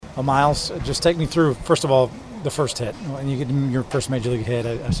Miles, just take me through, first of all, the first hit. When you get your first major league hit,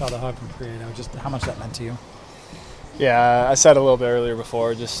 I saw the hug from Create. Just how much that meant to you. Yeah, I said a little bit earlier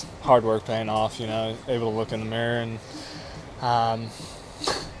before, just hard work paying off, able to look in the mirror and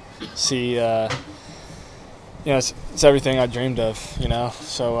see, it's everything I dreamed of,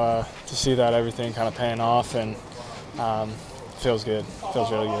 So to see that everything kind of paying off and feels good,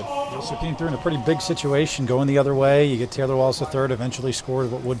 feels really good. You also came through in a pretty big situation, going the other way. You get Taylor Wallace the third, eventually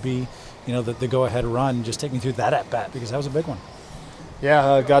scored what would be, the go-ahead run. Just take me through that at-bat because that was a big one.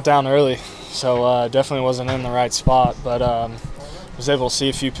 Yeah, got down early, so definitely wasn't in the right spot, but was able to see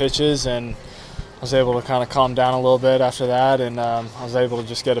a few pitches and was able to kind of calm down a little bit after that, and I was able to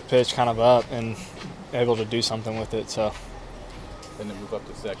just get a pitch kind of up and able to do something with it. So. And then move up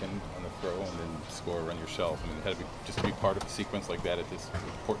to second on the throw and then score a run yourself. I mean, it had to be just to be part of a sequence like that at this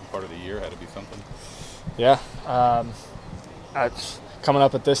important part of the year. Had to be something. Yeah, coming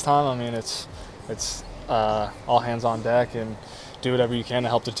up at this time, I mean, it's all hands on deck and do whatever you can to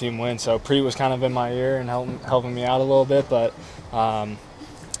help the team win. So Preet was kind of in my ear and helping me out a little bit, but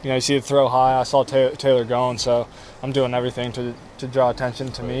you see the throw high. I saw Taylor going, so I'm doing everything to draw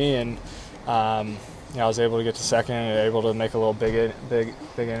attention to me, and I was able to get to second and able to make a little big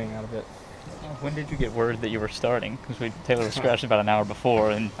inning out of it. When did you get word that you were starting? Because Taylor was scratched about an hour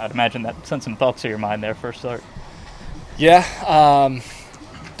before, and I'd imagine that sent some thoughts to your mind there first start. Yeah,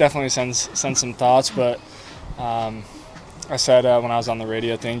 definitely sends some thoughts, but I said when I was on the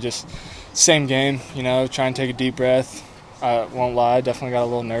radio thing, just same game, try and take a deep breath. I won't lie, definitely got a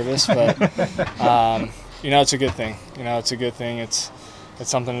little nervous, but it's a good thing. It's a good thing. It's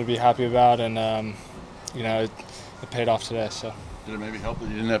something to be happy about, and it paid off today. So. Did it maybe help that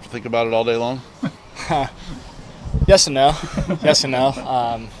you didn't have to think about it all day long? Yes and no. Yes and no.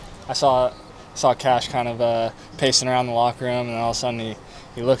 I saw Cash kind of pacing around the locker room, and all of a sudden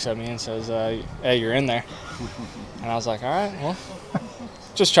he looks at me and says, "Hey, you're in there." And I was like, "All right, well,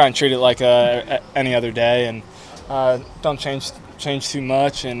 just try and treat it like any other day, and don't change too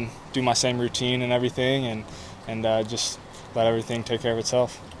much, and do my same routine and everything, and just let everything take care of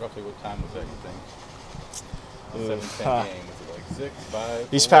itself." Roughly what time was that, you think? 7-10 game. Was it like 6, 5?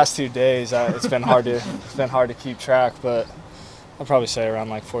 These 4? past 2 days, it's been hard to keep track, but I'd probably say around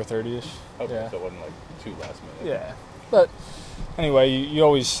like 4:30ish. Okay, yeah. so it wasn't like too last minute. Yeah, but anyway, you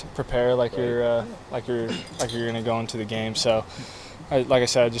always prepare like you're gonna go into the game. So, like I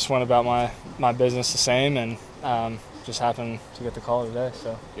said, I just went about my business the same, and just happened to get the call today.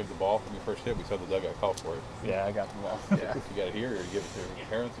 So. Give the ball from your first hit. We saw the dugout call for it. Yeah, I got the ball. Yeah. You got it here, or you give it to your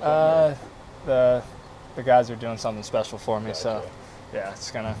parents? Or something, the guys are doing something special for me. Gotcha. So, yeah,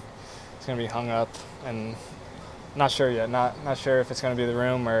 it's gonna be hung up, and not sure yet. Not sure if it's gonna be the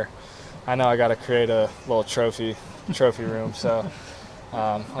room, or I know I got to create a little trophy room. So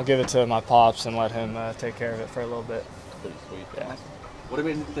I'll give it to my pops and let him take care of it for a little bit. pretty sweet. Yeah. What do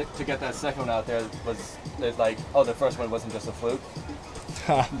you mean to get that second one out there? Was it like, oh, the first one wasn't just a fluke?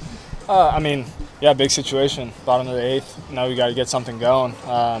 I mean, yeah, big situation. Bottom of the 8th. Now we got to get something going.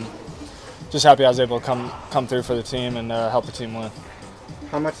 Just happy I was able to come through for the team and help the team win.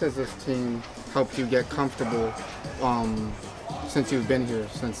 How much has this team helped you get comfortable since you've been here,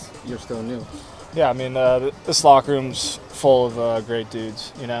 since you're still new? Yeah, I mean, this locker room's full of great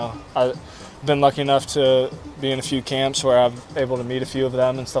dudes. I've been lucky enough to be in a few camps where I'm able to meet a few of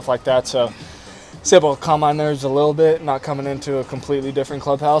them and stuff like that. So it's able to calm my nerves a little bit, not coming into a completely different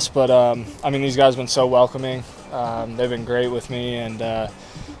clubhouse. But I mean, these guys have been so welcoming. They've been great with me, and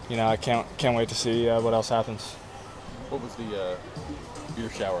I can't wait to see what else happens. What was the beer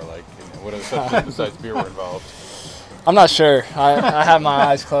shower like? And what other substances besides beer were involved? I'm not sure. I have my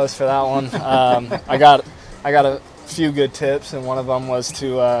eyes closed for that one. I got a few good tips, and one of them was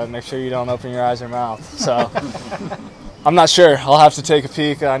to make sure you don't open your eyes or mouth. So I'm not sure. I'll have to take a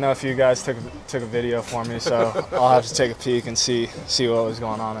peek. I know a few guys took a video for me, so I'll have to take a peek and see what was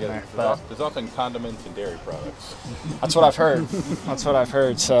going on in there. But There's often condiments and dairy products. that's what I've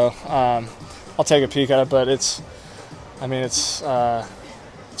heard. So I'll take a peek at it, but it's a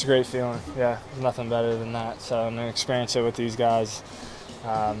great feeling. Yeah, there's nothing better than that. So I'm gonna experience it with these guys.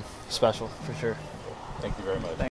 Special for sure. Thank you very much.